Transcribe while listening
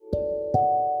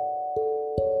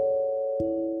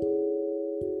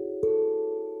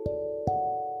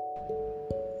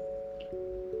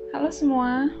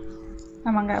semua,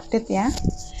 lama nggak update ya.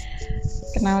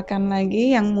 Kenalkan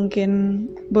lagi yang mungkin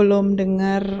belum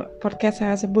dengar podcast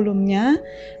saya sebelumnya.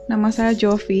 Nama saya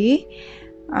Jovi.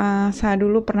 Saya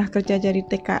dulu pernah kerja jadi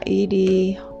TKI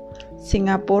di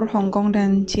Singapura, Hong Kong,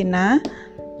 dan Cina.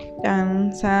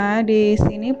 Dan saya di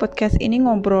sini podcast ini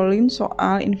ngobrolin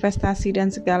soal investasi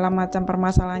dan segala macam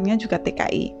permasalahannya juga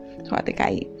soal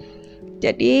TKI.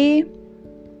 Jadi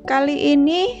kali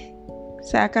ini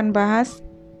saya akan bahas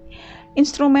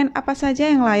instrumen apa saja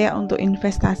yang layak untuk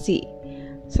investasi.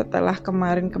 Setelah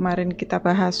kemarin kita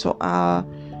bahas soal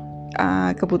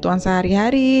kebutuhan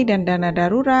sehari-hari dan dana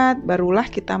darurat, barulah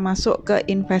kita masuk ke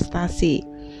investasi.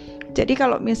 Jadi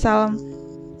kalau misal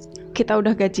kita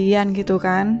udah gajian gitu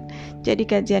kan, jadi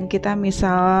gajian kita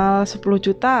misal 10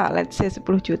 juta, let's say 10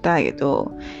 juta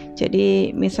gitu.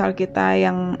 Jadi misal kita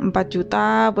yang 4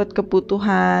 juta buat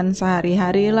kebutuhan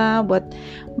sehari-hari lah, buat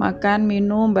makan,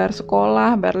 minum, bayar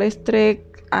sekolah, bayar listrik,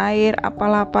 air,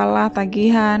 apalah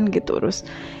tagihan gitu. Terus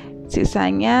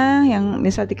sisanya yang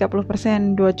misal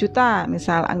 30%, 2 juta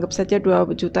misal, anggap saja 2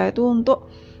 juta itu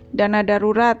untuk dana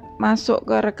darurat, masuk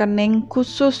ke rekening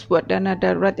khusus buat dana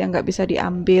darurat yang nggak bisa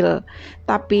diambil.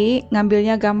 Tapi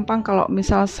ngambilnya gampang kalau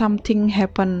misal something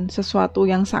happen, sesuatu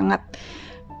yang sangat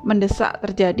mendesak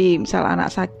terjadi, misal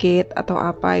anak sakit atau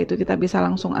apa, itu kita bisa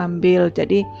langsung ambil.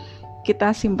 Jadi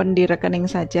kita simpen di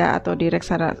rekening saja atau di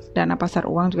reksadana pasar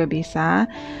uang juga bisa.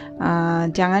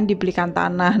 Jangan dibelikan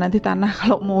tanah, nanti tanah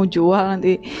kalau mau jual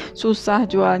nanti susah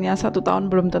jualnya, 1 tahun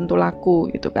belum tentu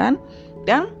laku gitu kan.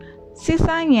 Dan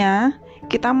sisanya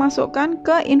kita masukkan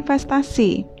ke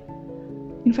investasi.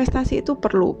 Investasi itu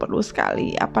perlu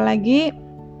sekali, apalagi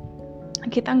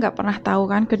kita nggak pernah tahu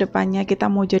kan ke depannya kita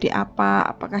mau jadi apa,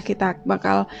 apakah kita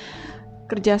bakal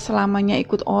kerja selamanya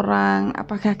ikut orang,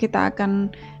 apakah kita akan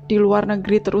di luar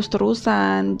negeri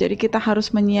terus-terusan. Jadi kita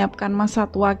harus menyiapkan masa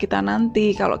tua kita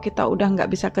nanti kalau kita udah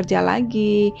nggak bisa kerja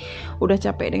lagi, udah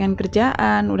capek dengan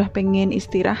kerjaan, udah pengen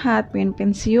istirahat, pengen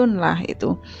pensiun lah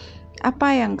itu.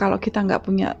 Apa yang kalau kita nggak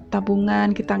punya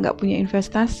tabungan, kita nggak punya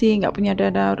investasi, nggak punya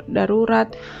dana darurat,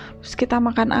 terus kita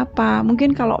makan apa?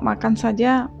 Mungkin kalau makan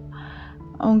saja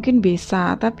mungkin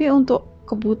bisa, tapi untuk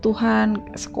kebutuhan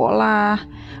sekolah,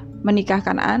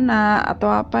 menikahkan anak atau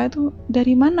apa itu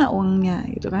dari mana uangnya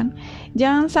gitu kan?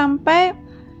 Jangan sampai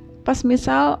pas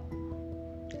misal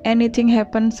anything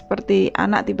happen seperti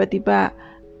anak tiba-tiba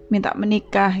minta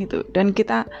menikah gitu dan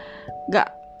kita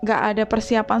nggak ada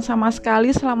persiapan sama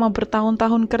sekali selama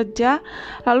bertahun-tahun kerja,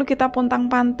 lalu kita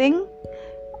pontang-panting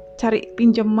cari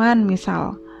pinjaman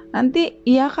misal. Nanti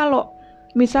ya kalau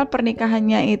misal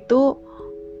pernikahannya itu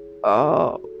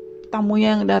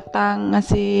tamunya yang datang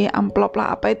ngasih amplop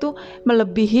lah apa itu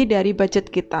melebihi dari budget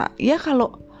kita, ya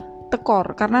kalau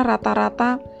tekor, karena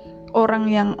rata-rata orang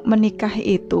yang menikah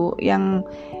itu, yang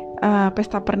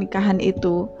pesta pernikahan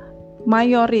itu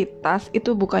mayoritas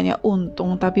itu bukannya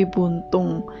untung tapi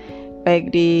buntung, baik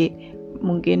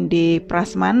mungkin di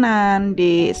prasmanan,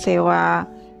 di sewa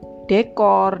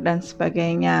dekor dan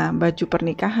sebagainya, baju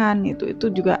pernikahan itu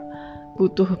juga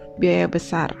butuh biaya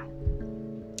besar.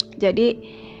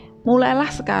 Jadi mulailah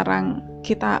sekarang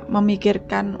kita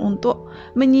memikirkan untuk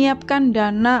menyiapkan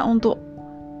dana untuk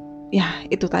ya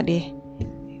itu tadi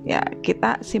ya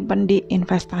kita simpen di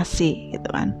investasi gitu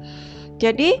kan.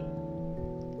 Jadi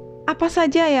apa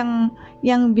saja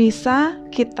yang bisa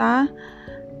kita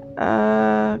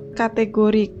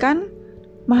kategorikan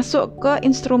masuk ke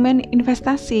instrumen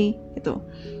investasi itu.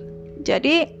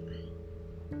 Jadi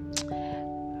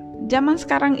zaman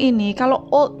sekarang ini kalau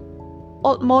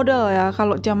old model ya,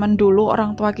 kalau zaman dulu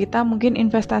orang tua kita mungkin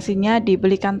investasinya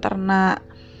dibelikan ternak,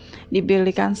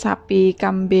 dibelikan sapi,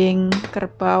 kambing,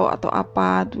 kerbau atau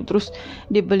apa, terus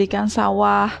dibelikan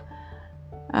sawah,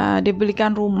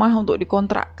 dibelikan rumah untuk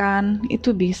dikontrakkan,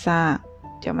 itu bisa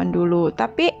zaman dulu.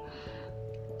 Tapi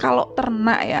kalau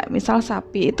ternak ya, misal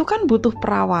sapi itu kan butuh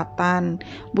perawatan,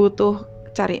 butuh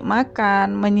cari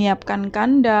makan, menyiapkan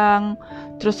kandang,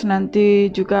 terus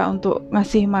nanti juga untuk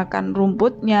ngasih makan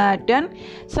rumputnya, dan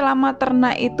selama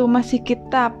ternak itu masih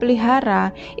kita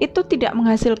pelihara, itu tidak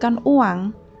menghasilkan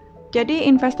uang. Jadi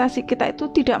investasi kita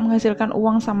itu tidak menghasilkan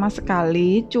uang sama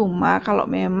sekali, cuma kalau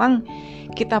memang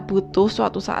kita butuh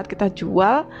suatu saat kita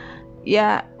jual,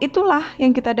 ya itulah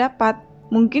yang kita dapat.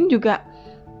 Mungkin juga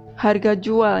harga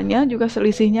jualnya juga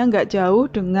selisihnya nggak jauh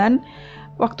dengan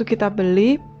waktu kita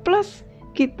beli, plus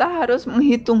kita harus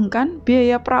menghitungkan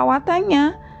biaya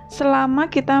perawatannya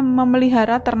selama kita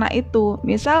memelihara ternak itu.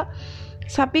 Misal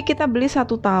sapi kita beli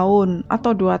 1 tahun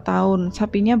atau 2 tahun,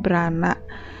 sapinya beranak.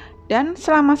 Dan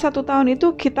selama 1 tahun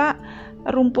itu kita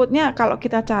rumputnya kalau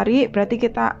kita cari berarti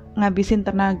kita ngabisin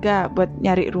tenaga buat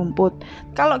nyari rumput.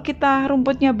 Kalau kita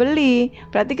rumputnya beli,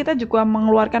 berarti kita juga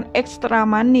mengeluarkan extra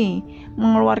money,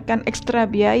 mengeluarkan ekstra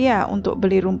biaya untuk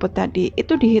beli rumput tadi.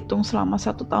 Itu dihitung selama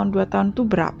 1 tahun 2 tahun itu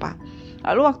berapa.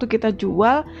 Lalu waktu kita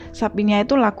jual sapinya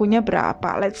itu lakunya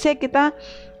berapa. Let's say kita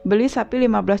beli sapi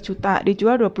 15 juta,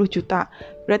 dijual 20 juta.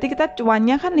 Berarti kita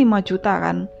cuannya kan 5 juta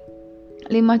kan.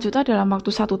 5 juta dalam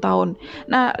waktu 1 tahun.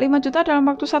 Nah, 5 juta dalam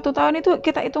waktu 1 tahun itu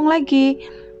kita hitung lagi.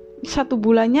 1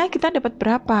 bulannya kita dapat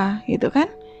berapa, gitu kan?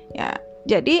 Ya,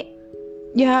 jadi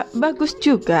ya bagus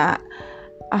juga.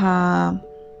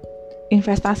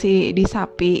 Investasi di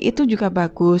sapi itu juga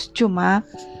bagus. Cuma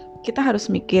kita harus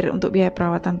mikir untuk biaya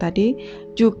perawatan tadi.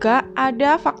 Juga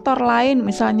ada faktor lain,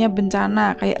 misalnya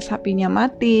bencana kayak sapinya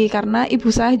mati. Karena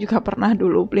ibu saya juga pernah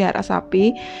dulu pelihara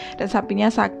sapi dan sapinya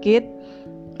sakit.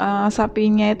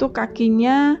 Sapinya itu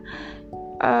kakinya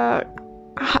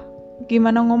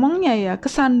gimana ngomongnya ya,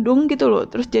 kesandung gitu loh,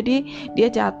 terus jadi dia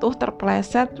jatuh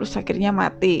terpleset terus akhirnya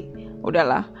mati.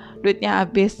 Udahlah, duitnya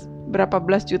habis berapa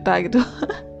belas juta gitu.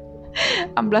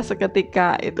 Amblas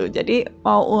seketika itu. Jadi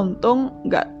mau untung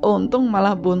nggak untung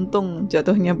malah buntung,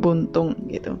 jatuhnya buntung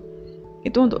gitu.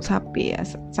 Itu untuk sapi ya.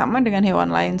 Sama dengan hewan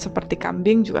lain seperti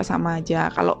kambing juga sama aja.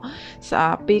 Kalau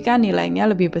sapi kan nilainya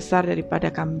lebih besar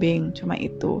daripada kambing, cuma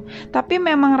itu. Tapi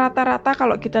memang rata-rata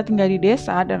kalau kita tinggal di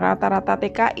desa dan rata-rata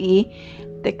TKI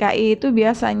itu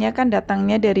biasanya kan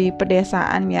datangnya dari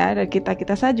pedesaan ya. Dan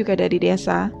kita saya juga dari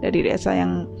desa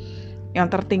yang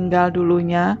tertinggal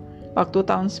dulunya. Waktu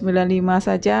tahun 95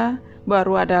 saja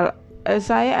baru ada.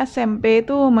 Saya SMP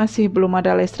itu masih belum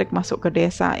ada listrik masuk ke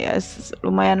desa ya,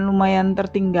 lumayan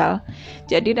tertinggal.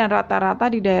 Jadi dan rata-rata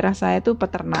di daerah saya itu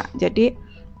peternak. Jadi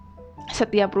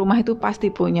setiap rumah itu pasti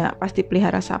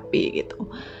pelihara sapi gitu.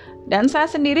 Dan saya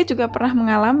sendiri juga pernah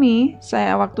mengalami,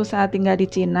 waktu saya tinggal di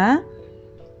Cina,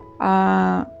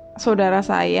 saudara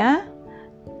saya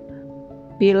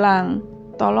bilang,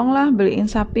 tolonglah beliin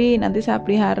sapi, nanti saya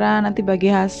pelihara, nanti bagi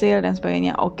hasil dan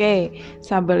sebagainya. Oke,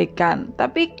 saya belikan.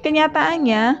 Tapi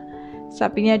kenyataannya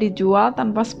sapinya dijual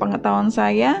tanpa sepengetahuan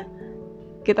saya,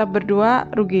 kita berdua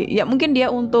rugi. Ya mungkin dia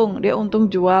untung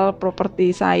jual properti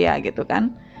saya gitu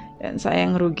kan. Dan saya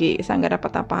yang rugi, saya nggak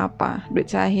dapat apa-apa. Duit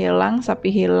saya hilang,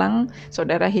 sapi hilang,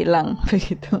 saudara hilang,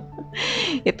 begitu.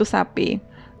 Itu sapi.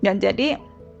 Dan jadi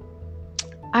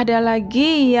ada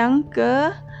lagi yang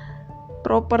ke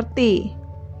properti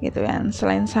gitu kan.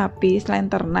 Selain sapi, selain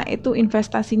ternak itu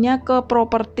investasinya ke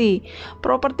properti.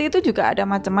 Properti itu juga ada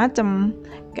macam-macam.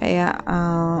 Kayak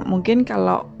mungkin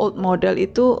kalau old model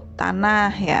itu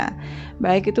tanah ya.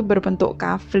 Baik itu berbentuk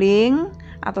kafling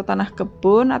atau tanah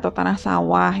kebun atau tanah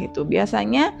sawah itu.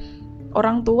 Biasanya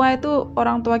orang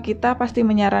tua kita pasti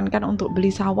menyarankan untuk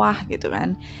beli sawah gitu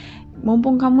kan.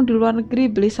 Mumpung kamu di luar negeri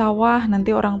beli sawah,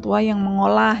 nanti orang tua yang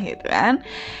mengolah gitu kan.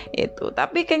 Itu.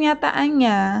 Tapi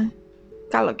kenyataannya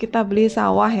kalau kita beli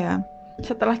sawah ya,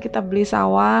 setelah kita beli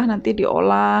sawah nanti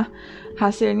diolah,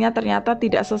 hasilnya ternyata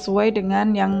tidak sesuai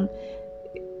dengan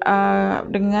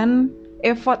dengan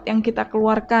effort yang kita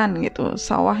keluarkan gitu.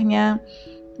 Sawahnya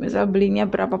misal belinya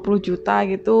berapa puluh juta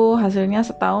gitu, hasilnya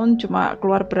setahun cuma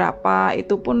keluar berapa,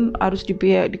 itu pun harus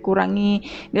dikurangi.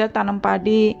 Dia tanam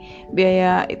padi,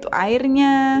 biaya itu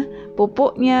airnya,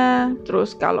 pupuknya,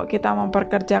 terus kalau kita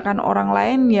memperkerjakan orang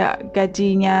lain ya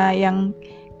gajinya yang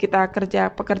kita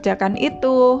pekerjakan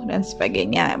itu dan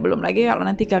sebagainya. Belum lagi kalau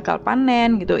nanti gagal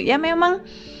panen gitu. Ya memang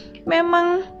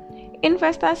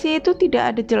investasi itu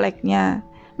tidak ada jeleknya.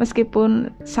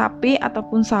 Meskipun sapi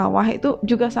ataupun sawah itu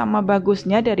juga sama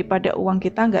bagusnya daripada uang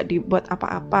kita nggak dibuat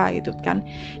apa-apa gitu kan.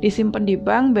 Disimpan di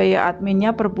bank, biaya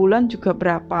adminnya per bulan juga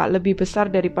berapa, lebih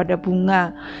besar daripada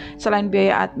bunga. Selain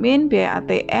biaya admin, biaya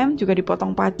ATM juga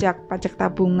dipotong pajak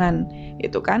tabungan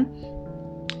itu kan.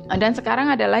 Dan sekarang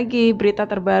ada lagi berita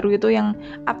terbaru itu yang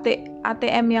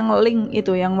ATM yang link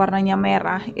itu yang warnanya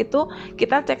merah itu,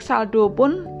 kita cek saldo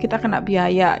pun kita kena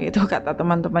biaya gitu, kata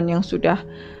teman-teman yang sudah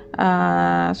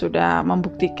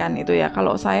membuktikan itu ya.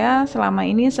 Kalau saya selama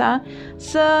ini saya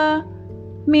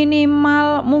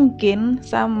seminimal mungkin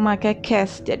saya memakai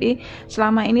cash. Jadi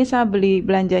selama ini saya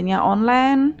belanjanya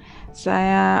online,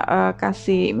 saya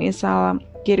kasih misal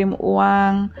kirim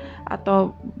uang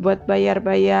atau buat bayar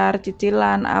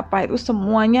cicilan apa itu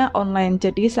semuanya online.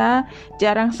 Jadi saya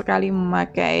jarang sekali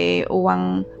memakai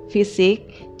uang fisik.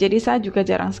 Jadi saya juga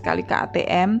jarang sekali ke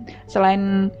ATM.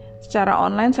 Selain secara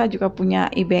online saya juga punya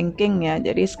e-banking ya.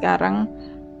 Jadi sekarang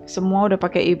semua udah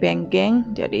pakai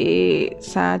e-banking. Jadi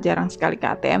saya jarang sekali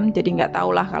ke ATM. Jadi nggak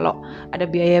tahu lah kalau ada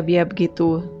biaya-biaya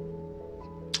begitu.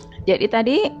 Jadi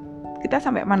tadi kita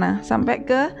sampai mana? Sampai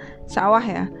ke sawah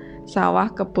ya.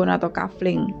 sawah, kebun atau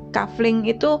kafling. Kafling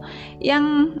itu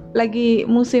yang lagi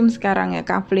musim sekarang ya,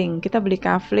 kafling. Kita beli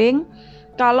kafling.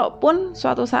 Kalaupun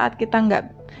suatu saat kita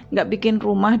nggak bikin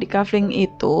rumah di kafling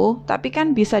itu, tapi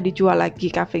kan bisa dijual lagi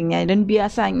kaflingnya. Dan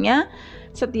biasanya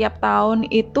setiap tahun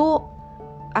itu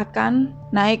akan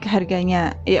naik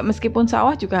harganya. Ya meskipun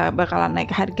sawah juga bakalan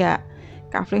naik harga.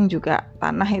 Kafling juga,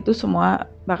 tanah itu semua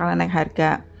bakalan naik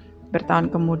harga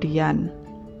bertahun kemudian.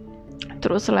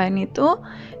 Terus selain itu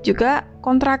juga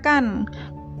kontrakan.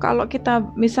 Kalau kita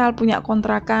misal punya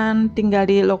kontrakan tinggal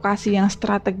di lokasi yang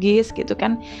strategis gitu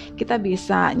kan, kita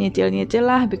bisa nyicil-nyicil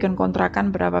lah bikin kontrakan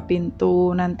berapa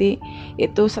pintu. Nanti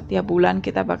itu setiap bulan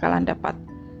kita bakalan dapat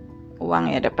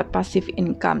uang ya, dapat passive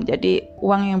income. Jadi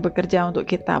uang yang bekerja untuk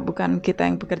kita, bukan kita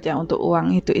yang bekerja untuk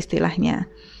uang, itu istilahnya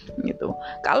gitu.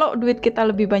 Kalau duit kita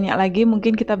lebih banyak lagi,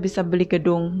 mungkin kita bisa beli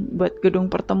gedung, buat gedung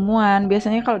pertemuan.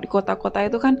 Biasanya kalau di kota-kota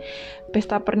itu kan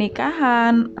pesta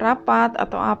pernikahan, rapat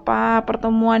atau apa,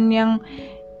 pertemuan yang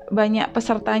banyak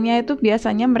pesertanya itu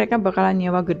biasanya mereka bakalan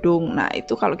nyewa gedung. Nah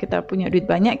itu kalau kita punya duit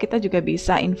banyak, kita juga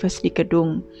bisa invest di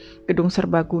gedung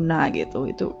serbaguna gitu.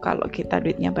 Itu kalau kita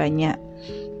duitnya banyak.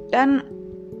 Dan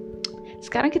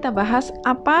sekarang kita bahas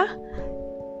apa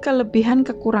kelebihan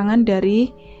kekurangan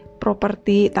dari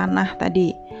properti tanah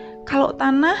tadi. Kalau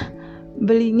tanah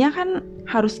belinya kan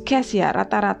harus cash ya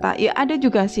rata-rata. Ya ada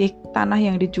juga sih tanah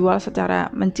yang dijual secara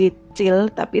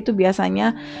mencicil, tapi itu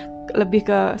biasanya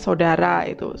lebih ke saudara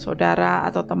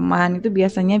atau teman, itu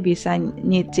biasanya bisa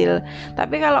nyicil.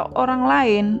 Tapi kalau orang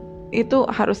lain itu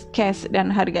harus cash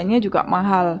dan harganya juga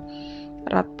mahal.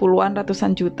 Puluhan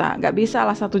ratusan juta. Nggak bisa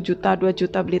lah 1 juta 2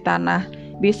 juta beli tanah.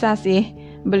 Bisa sih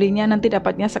belinya nanti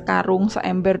dapatnya sekarung,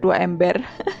 seember, 2 ember.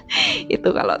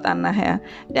 Itu kalau tanah ya.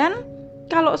 Dan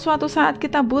kalau suatu saat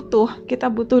kita butuh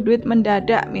duit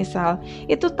mendadak misal,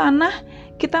 itu tanah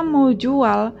kita mau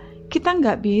jual, kita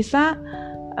nggak bisa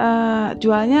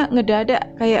jualnya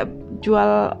ngedadak kayak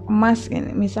jual emas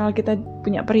gini. Misal kita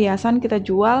punya perhiasan, kita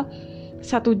jual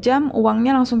 1 jam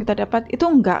uangnya langsung kita dapat, itu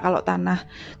enggak kalau tanah.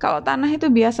 Kalau tanah itu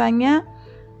biasanya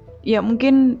ya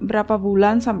mungkin berapa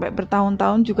bulan sampai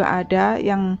bertahun-tahun juga ada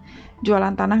yang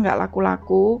jualan tanah nggak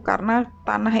laku-laku, karena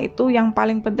tanah itu yang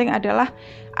paling penting adalah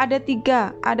ada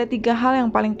tiga hal yang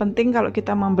paling penting kalau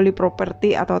kita membeli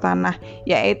properti atau tanah,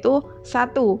 yaitu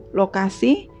 1.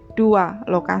 Lokasi, 2.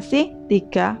 Lokasi,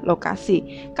 3.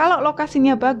 Lokasi. Kalau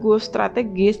lokasinya bagus,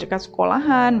 strategis, dekat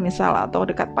sekolahan misal atau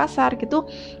dekat pasar gitu,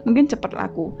 mungkin cepat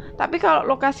laku. Tapi kalau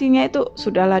lokasinya itu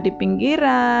sudahlah di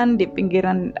pinggiran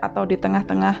atau di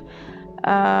tengah-tengah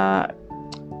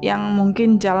yang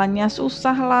mungkin jalannya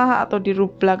susah lah, atau di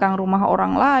belakang rumah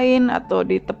orang lain atau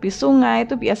di tepi sungai,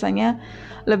 itu biasanya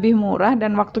lebih murah.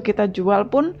 Dan waktu kita jual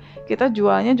pun, kita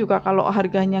jualnya juga kalau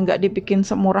harganya nggak dibikin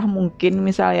semurah mungkin,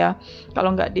 misalnya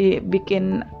kalau nggak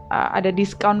dibikin ada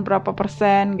diskon berapa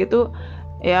persen gitu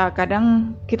ya,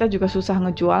 kadang kita juga susah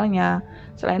ngejualnya.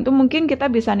 Selain itu mungkin kita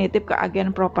bisa nitip ke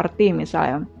agen properti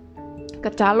misalnya,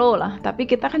 ke calo lah, tapi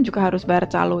kita kan juga harus bayar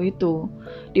calo itu,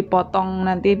 dipotong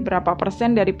nanti berapa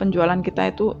persen dari penjualan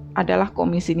kita itu adalah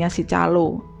komisinya si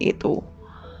calo itu.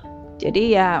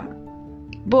 Jadi ya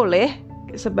boleh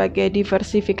sebagai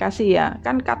diversifikasi ya,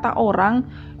 kan kata orang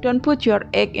don't put your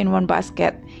egg in one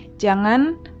basket,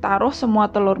 jangan taruh semua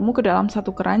telurmu ke dalam satu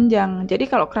keranjang. Jadi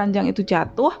kalau keranjang itu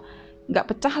jatuh, nggak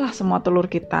pecahlah semua telur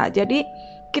kita. Jadi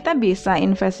kita bisa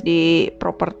invest di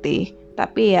properti,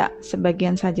 tapi ya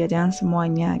sebagian saja, jangan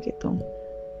semuanya gitu.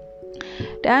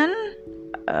 Dan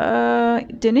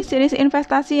jenis-jenis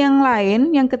investasi yang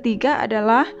lain, yang ketiga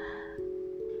adalah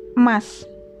emas.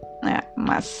 Nah,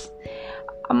 emas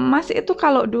itu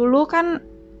kalau dulu kan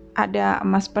ada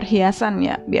emas perhiasan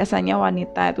ya, biasanya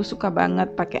wanita itu suka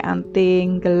banget pakai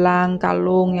anting, gelang,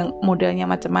 kalung yang modelnya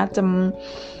macam-macam,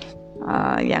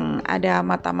 yang ada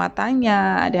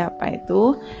mata-matanya, ada apa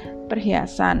itu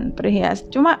perhiasan.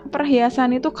 Cuma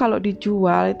perhiasan itu kalau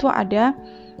dijual itu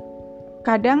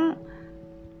kadang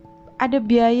ada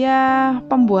biaya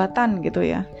pembuatan gitu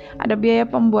ya. Ada biaya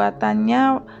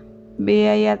pembuatannya,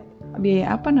 biaya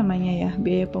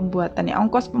pembuatannya,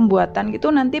 ongkos pembuatan gitu.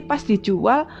 Nanti pas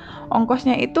dijual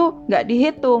ongkosnya itu nggak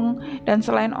dihitung, dan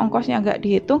selain ongkosnya nggak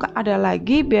dihitung, ada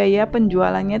lagi biaya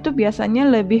penjualannya itu biasanya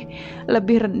lebih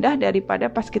rendah daripada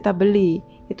pas kita beli.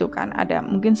 Itu kan ada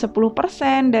mungkin 10%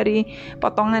 dari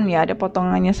potongan ya, ada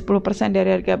potongannya 10% dari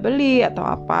harga beli atau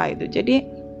apa itu.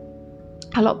 Jadi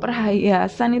kalau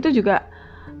perhiasan itu juga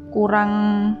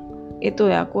kurang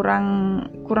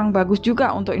bagus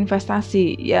juga untuk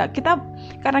investasi ya.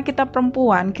 Karena kita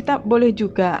perempuan, kita boleh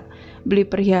juga beli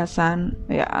perhiasan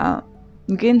ya,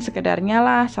 mungkin sekedarnya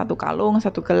lah 1 kalung,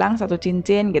 1 gelang, 1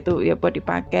 cincin gitu ya, buat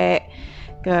dipakai.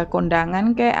 ke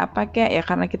kondangan kayak apa kayak ya,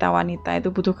 karena kita wanita itu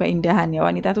butuh keindahan ya,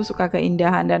 wanita tuh suka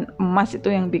keindahan, dan emas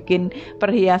itu yang bikin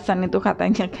perhiasan itu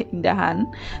katanya keindahan,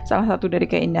 salah satu dari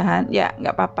keindahan ya,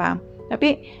 nggak apa-apa.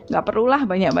 Tapi nggak perlulah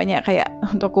banyak-banyak kayak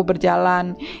untukku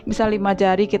berjalan bisa 5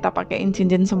 jari kita pakaiin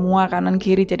cincin semua kanan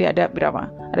kiri, jadi ada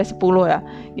berapa, ada 10 ya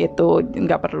gitu,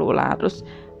 nggak perlulah. Terus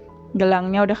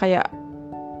gelangnya udah kayak,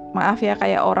 maaf ya,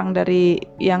 kayak orang dari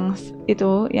yang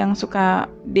itu yang suka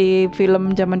di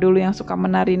film zaman dulu yang suka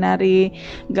menari-nari,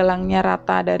 gelangnya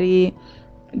rata dari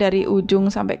ujung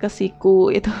sampai ke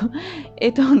siku itu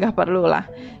nggak perlu lah,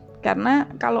 karena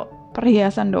kalau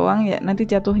perhiasan doang ya nanti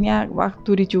jatuhnya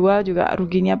waktu dijual juga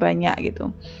ruginya banyak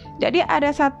gitu. Jadi ada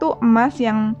satu emas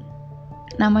yang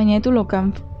namanya itu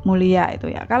logam mulia itu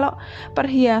ya. Kalau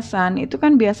perhiasan itu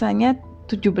kan biasanya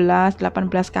 17, 18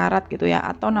 karat gitu ya,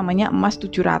 atau namanya emas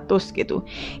 700 gitu.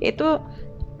 Itu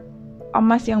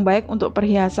emas yang baik untuk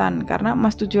perhiasan karena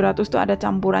emas 700 itu ada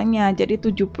campurannya. Jadi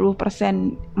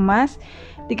 70% emas,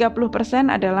 30%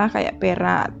 adalah kayak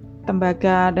perak,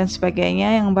 tembaga dan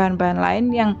sebagainya, yang bahan-bahan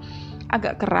lain yang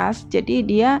agak keras. Jadi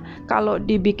dia kalau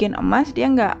dibikin emas dia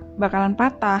nggak bakalan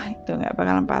patah,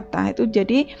 itu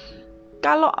jadi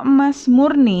kalau emas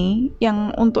murni yang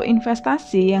untuk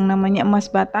investasi yang namanya emas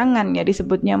batangan ya,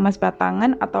 disebutnya emas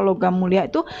batangan atau logam mulia,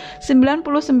 itu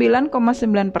 99,9%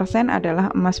 adalah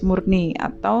emas murni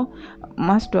atau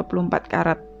emas 24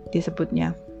 karat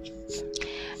disebutnya.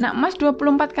 Nah, emas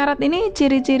 24 karat ini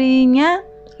ciri-cirinya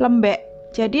lembek.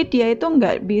 Jadi dia itu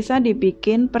nggak bisa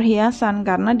dibikin perhiasan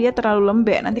karena dia terlalu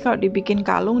lembek. Nanti kalau dibikin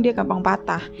kalung dia gampang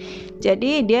patah.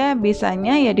 Jadi dia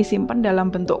bisanya ya disimpan dalam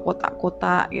bentuk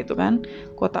kotak-kotak gitu kan.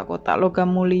 Kotak-kotak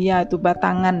logam mulia itu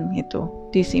batangan itu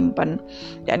disimpan.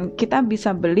 Dan kita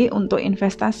bisa beli untuk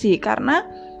investasi karena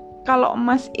kalau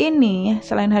emas ini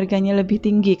selain harganya lebih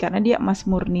tinggi karena dia emas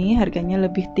murni, harganya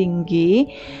lebih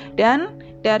tinggi, dan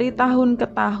dari tahun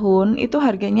ke tahun itu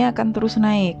harganya akan terus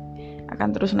naik.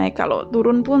 Kalau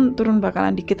turun pun turun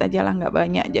bakalan dikit aja lah, nggak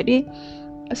banyak. Jadi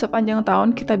sepanjang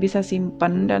tahun kita bisa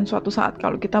simpan dan suatu saat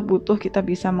kalau kita butuh kita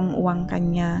bisa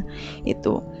menguangkannya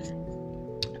itu.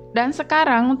 Dan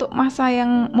sekarang untuk masa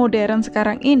yang modern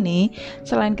sekarang ini,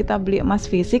 selain kita beli emas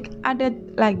fisik, ada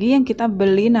lagi yang kita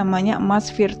beli namanya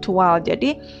emas virtual.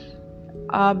 Jadi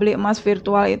beli emas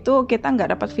virtual itu kita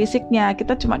nggak dapat fisiknya,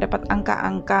 kita cuma dapat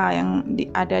angka-angka yang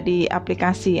ada di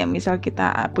aplikasi ya. Misal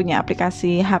kita punya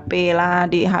aplikasi HP lah,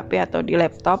 di HP atau di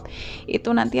laptop,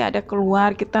 itu nanti ada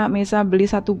keluar kita misal beli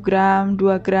 1 gram,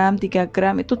 2 gram, 3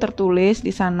 gram, itu tertulis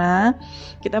di sana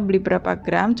kita beli berapa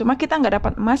gram, cuma kita nggak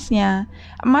dapat emasnya.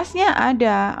 Emasnya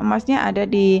ada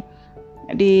di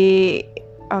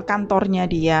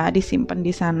kantornya dia, disimpan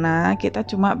di sana. Kita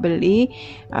cuma beli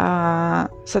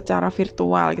secara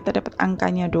virtual, kita dapat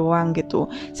angkanya doang gitu.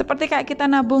 Seperti kayak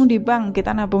kita nabung di bank,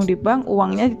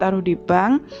 uangnya ditaruh di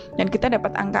bank dan kita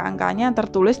dapat angka-angkanya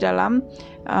tertulis dalam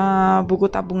buku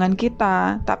tabungan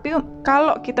kita. Tapi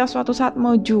kalau kita suatu saat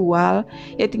mau jual,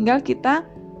 ya tinggal kita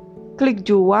klik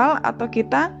jual atau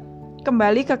kita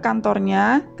kembali ke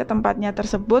kantornya, ke tempatnya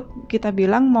tersebut, kita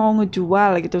bilang mau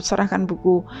ngejual gitu, serahkan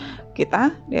buku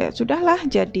kita, ya sudahlah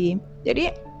jadi.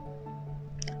 Jadi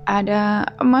ada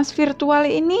emas virtual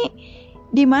ini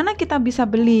di mana kita bisa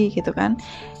beli gitu kan.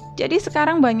 Jadi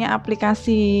sekarang banyak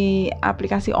aplikasi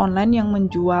online yang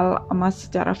menjual emas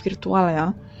secara virtual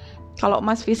ya. Kalau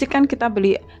emas fisik kan kita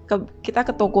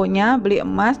ke tokonya beli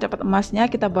emas, dapat emasnya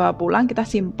kita bawa pulang, kita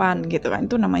simpan gitu kan,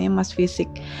 itu namanya emas fisik.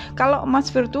 Kalau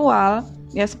emas virtual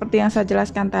ya seperti yang saya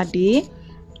jelaskan tadi,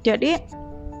 jadi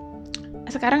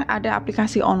sekarang ada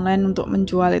aplikasi online untuk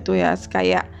menjual itu ya,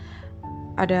 kayak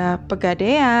ada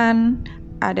Pegadaian,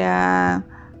 ada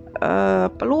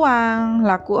Peluang,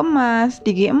 Laku Emas,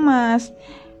 Digi Emas.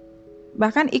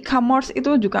 Bahkan e-commerce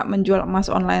itu juga menjual emas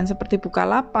online seperti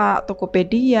Bukalapak,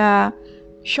 Tokopedia,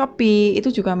 Shopee, itu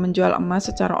juga menjual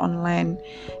emas secara online.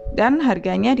 Dan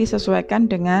harganya disesuaikan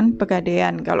dengan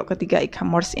Pegadaian kalau ketiga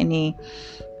e-commerce ini.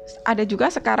 Ada juga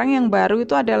sekarang yang baru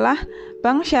itu adalah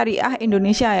Bank Syariah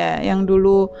Indonesia ya, yang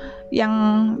dulu yang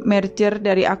merger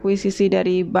dari akuisisi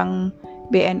dari Bank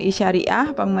BNI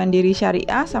Syariah, Bank Mandiri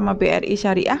Syariah sama BRI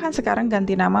Syariah, kan sekarang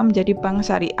ganti nama menjadi Bank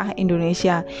Syariah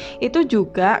Indonesia. Itu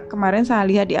juga kemarin saya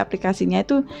lihat di aplikasinya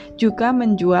itu juga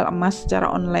menjual emas secara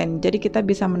online. Jadi kita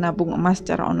bisa menabung emas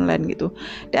secara online gitu.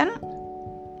 Dan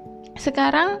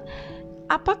sekarang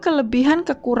apa kelebihan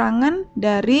kekurangan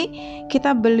dari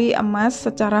kita beli emas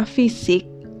secara fisik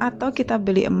atau kita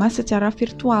beli emas secara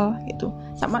virtual gitu.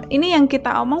 Sama ini yang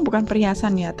kita omong bukan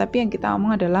perhiasan ya, tapi yang kita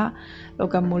omong adalah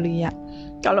logam mulia.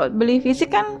 Kalau beli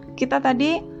fisik kan kita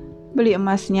tadi beli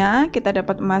emasnya, kita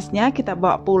dapat emasnya, kita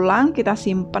bawa pulang, kita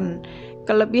simpen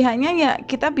Kelebihannya ya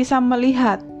kita bisa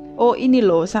melihat, oh ini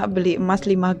loh saya beli emas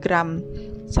 5 gram,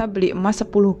 saya beli emas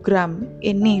 10 gram,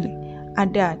 ini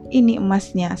ada, ini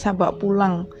emasnya, saya bawa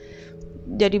pulang.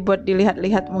 Jadi buat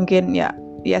dilihat-lihat mungkin ya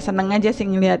seneng aja sih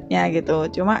ngelihatnya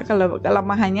gitu. Cuma kalau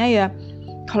kelemahannya ya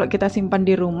kalau kita simpan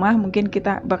di rumah mungkin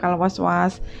kita bakal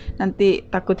was-was, nanti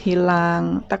takut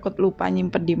hilang, takut lupa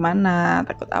nyimpen di mana,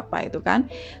 takut apa itu kan.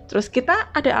 Terus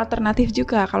kita ada alternatif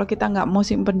juga, kalau kita nggak mau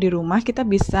simpen di rumah, kita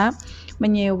bisa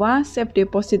menyewa safe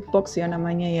deposit box ya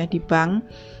namanya ya di bank.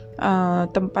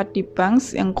 Tempat di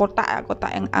bank yang kotak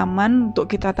yang aman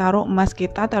untuk kita taruh emas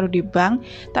kita, taruh di bank.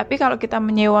 Tapi kalau kita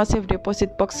menyewa safe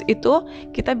deposit box itu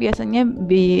kita biasanya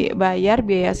bayar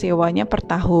biaya sewanya per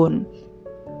tahun.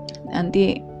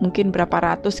 Nanti mungkin berapa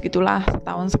ratus gitulah,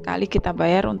 setahun sekali kita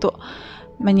bayar untuk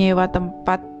menyewa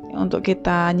tempat untuk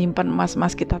kita nyimpan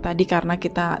emas-emas kita tadi, karena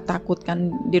kita takut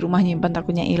kan di rumah nyimpan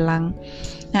takutnya hilang.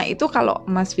 Nah itu kalau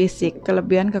emas fisik,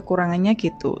 kelebihan kekurangannya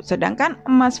gitu. Sedangkan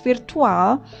emas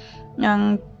virtual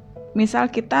yang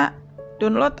misal kita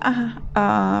download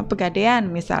Pegadaian,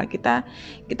 misal kita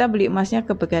beli emasnya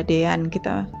ke Pegadaian,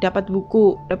 kita dapat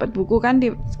buku kan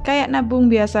kayak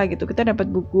nabung biasa gitu. Kita dapat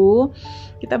buku,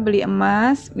 kita beli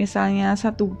emas misalnya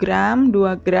 1 gram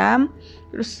 2 gram,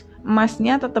 terus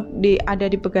emasnya tetap ada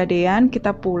di Pegadaian.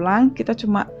 Kita pulang, kita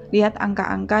cuma lihat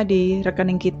angka-angka di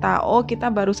rekening kita, oh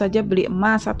kita baru saja beli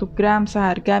emas 1 gram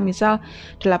seharga misal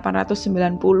 890,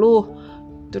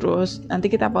 terus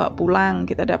nanti kita bawa pulang,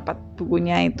 kita dapat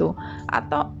bukunya itu,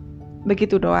 atau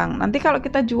begitu doang. Nanti kalau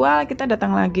kita jual, kita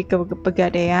datang lagi ke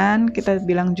Pegadaian, kita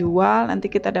bilang jual, nanti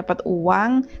kita dapat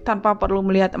uang tanpa perlu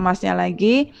melihat emasnya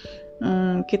lagi.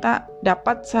 Kita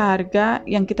dapat seharga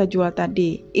yang kita jual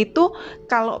tadi. Itu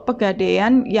kalau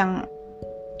Pegadaian yang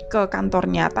ke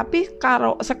kantornya. Tapi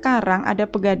kalau sekarang ada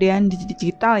Pegadaian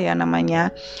digital ya namanya,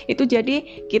 itu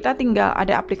jadi kita tinggal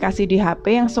ada aplikasi di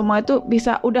HP yang semua itu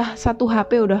bisa, udah satu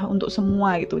HP udah untuk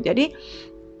semua gitu. Jadi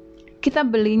kita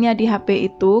belinya di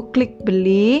HP itu, klik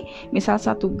beli misal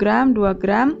 1 gram 2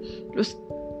 gram, terus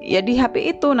ya di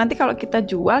HP itu nanti kalau kita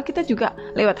jual, kita juga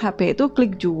lewat HP itu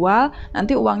klik jual,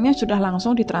 nanti uangnya sudah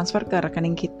langsung ditransfer ke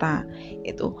rekening kita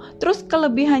itu. Terus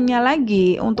kelebihannya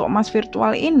lagi untuk emas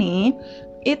virtual ini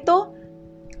itu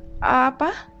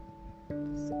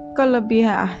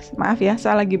kelebihan, maaf ya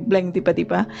saya lagi blank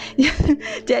tiba-tiba.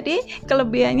 Jadi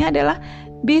kelebihannya adalah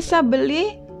bisa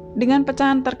beli dengan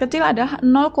pecahan terkecil adalah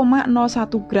 0,01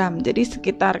 gram. Jadi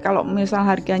sekitar kalau misal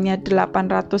harganya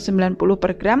 890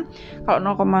 per gram,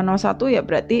 kalau 0,01 ya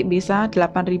berarti bisa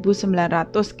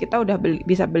 8.900. Kita udah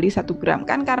bisa beli 1 gram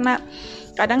kan, karena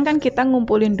kadang kan kita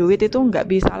ngumpulin duit itu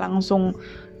nggak bisa langsung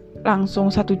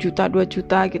 1 juta 2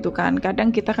 juta gitu kan.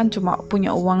 Kadang kita kan cuma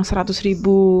punya uang 100.000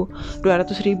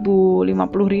 200.000 50.000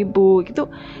 gitu,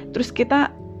 terus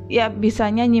kita ya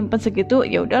bisanya nyimpen segitu,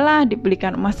 ya udahlah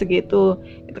dibelikan emas segitu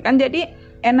gitu kan. Jadi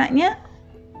enaknya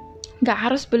nggak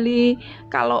harus beli,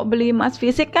 kalau beli emas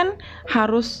fisik kan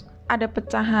harus ada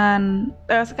pecahan.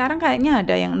 Sekarang kayaknya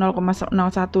ada yang 0,01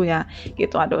 ya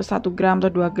gitu, ada 1 gram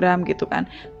atau 2 gram gitu kan,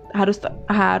 harus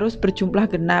berjumlah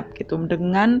genap gitu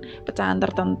dengan pecahan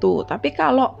tertentu. Tapi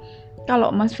kalau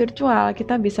emas virtual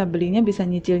kita bisa belinya bisa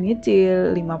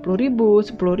nyicil-nyicil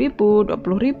 50.000, 10.000, 20.000,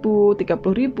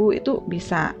 30.000 itu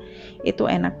bisa. Itu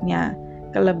enaknya,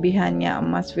 kelebihannya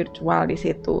emas virtual di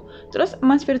situ. Terus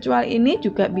emas virtual ini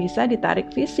juga bisa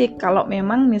ditarik fisik. Kalau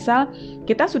memang misal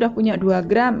kita sudah punya 2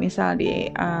 gram misal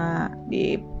di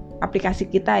aplikasi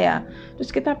kita ya,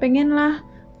 terus kita pengen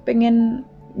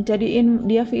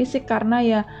jadiin dia fisik karena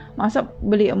ya masa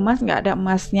beli emas nggak ada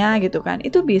emasnya gitu kan,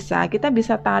 itu bisa, kita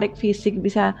bisa tarik fisik,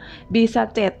 bisa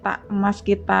cetak emas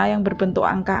kita yang berbentuk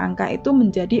angka-angka itu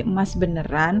menjadi emas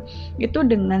beneran, itu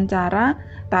dengan cara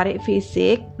tarik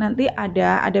fisik. Nanti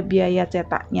ada biaya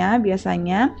cetaknya,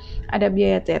 biasanya ada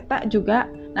biaya cetak juga.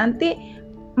 Nanti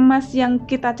emas yang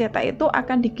kita cetak itu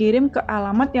akan dikirim ke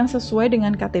alamat yang sesuai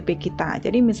dengan KTP kita.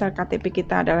 Jadi misal KTP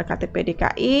kita adalah KTP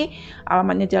DKI,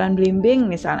 alamatnya Jalan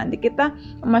Blimbing misal, nanti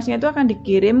emasnya itu akan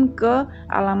dikirim ke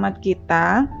alamat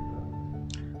kita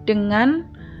dengan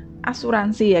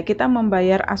asuransi ya. Kita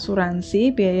membayar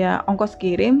asuransi, biaya ongkos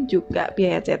kirim juga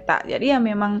biaya cetak. Jadi ya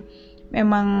memang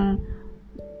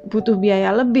butuh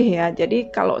biaya lebih ya. Jadi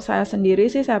kalau saya sendiri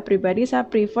sih, saya pribadi saya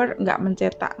prefer nggak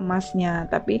mencetak emasnya,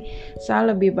 tapi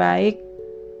saya lebih baik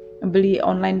beli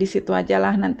online di situ aja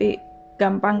lah. Nanti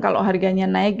gampang kalau harganya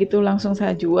naik gitu langsung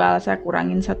saya jual, saya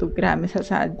kurangin 1 gram, misal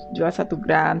saya jual 1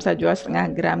 gram, saya jual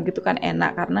setengah gram gitu kan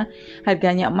enak, karena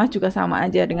harganya emas juga sama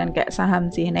aja dengan kayak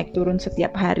saham sih, naik turun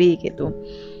setiap hari gitu.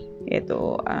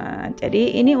 Gitu.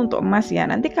 Jadi ini untuk emas ya.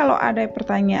 Nanti kalau ada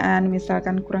pertanyaan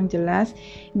misalkan kurang jelas,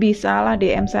 bisalah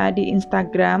DM saya di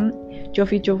Instagram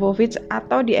Jovi Jovovic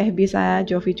atau di FB saya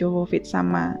Jovi Jovovic,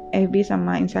 sama FB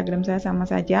sama Instagram saya sama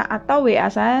saja, atau WA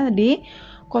saya di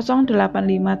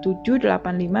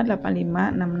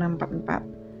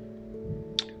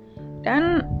 085785856644.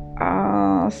 Dan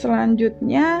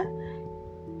selanjutnya,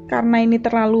 karena ini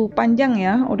terlalu panjang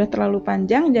ya, udah terlalu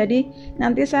panjang, jadi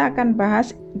nanti saya akan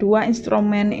bahas 2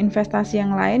 instrumen investasi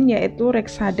yang lain, yaitu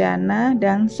reksadana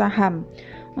dan saham.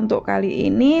 Untuk kali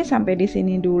ini sampai di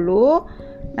sini dulu.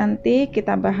 Nanti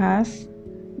kita bahas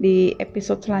di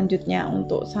episode selanjutnya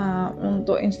untuk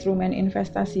instrumen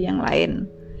investasi yang lain.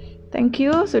 Thank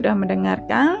you sudah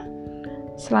mendengarkan.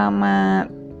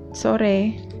 Selamat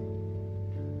sore.